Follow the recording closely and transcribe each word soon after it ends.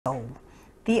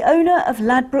The owner of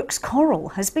Ladbrokes Coral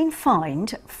has been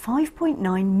fined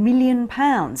 £5.9 million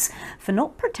for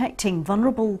not protecting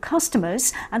vulnerable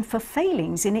customers and for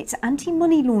failings in its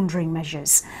anti-money laundering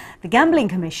measures. The Gambling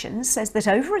Commission says that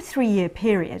over a 3-year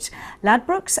period,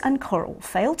 Ladbrokes and Coral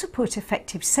failed to put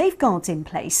effective safeguards in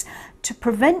place to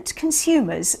prevent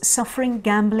consumers suffering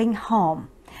gambling harm.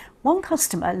 One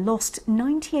customer lost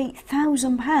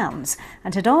 £98,000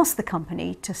 and had asked the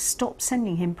company to stop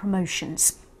sending him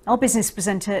promotions. Our business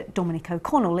presenter Dominic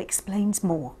O'Connell explains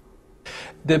more.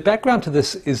 The background to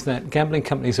this is that gambling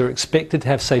companies are expected to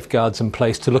have safeguards in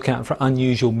place to look out for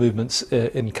unusual movements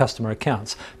in customer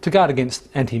accounts, to guard against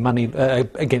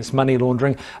against money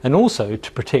laundering, and also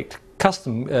to protect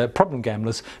problem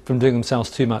gamblers from doing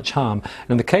themselves too much harm. And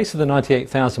in the case of the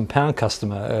 £98,000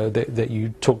 customer that you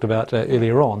talked about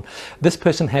earlier on, this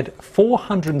person had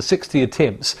 460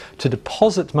 attempts to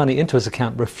deposit money into his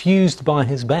account refused by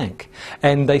his bank,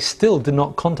 and they still did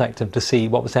not contact him to see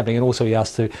what was happening, and also he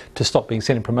asked to stop being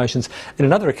sent in promotions. In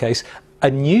another case, a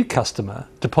new customer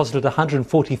deposited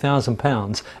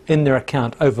 £140,000 in their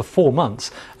account over 4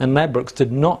 months, and Ladbrokes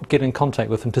did not get in contact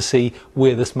with them to see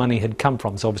where this money had come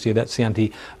from. So obviously that's the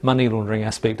anti-money laundering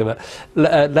aspect of it.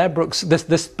 Ladbrokes,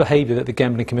 this behaviour that the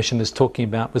Gambling Commission is talking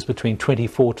about was between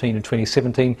 2014 and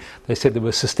 2017. They said there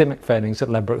were systemic failings at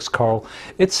Ladbrokes Coral.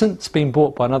 It's since been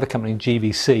bought by another company,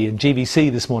 GVC, and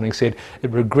GVC this morning said it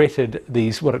regretted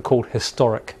these, what it called,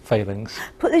 historic failings.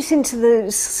 Put this into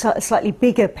the slightly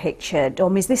bigger picture,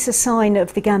 Dom. Is this a sign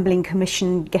of the Gambling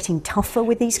Commission getting tougher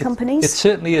with these companies? It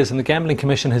certainly is, and the Gambling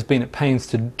Commission has been at pains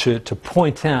to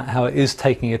point out how it is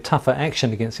taking a tougher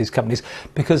action against these companies,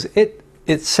 because it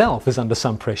itself is under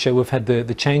some pressure. We've had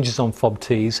the changes on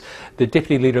FOBTs. The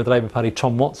Deputy Leader of the Labour Party,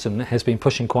 Tom Watson, has been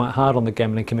pushing quite hard on the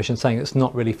Gambling Commission, saying it's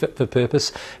not really fit for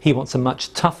purpose. He wants a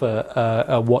much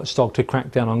tougher watchdog to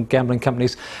crack down on gambling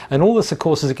companies. And all this, of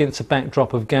course, is against a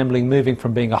backdrop of gambling moving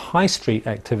from being a high street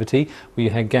activity, where you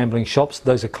had gambling shops,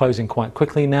 those are closing quite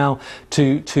quickly now,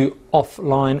 to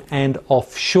offline and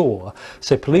offshore.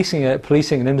 So policing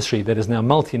an industry that is now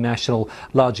multinational,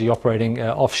 largely operating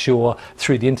offshore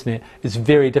through the internet, is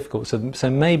very difficult. So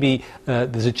maybe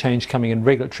there's a change coming in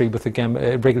regulatory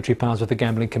powers with the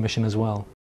Gambling Commission as well.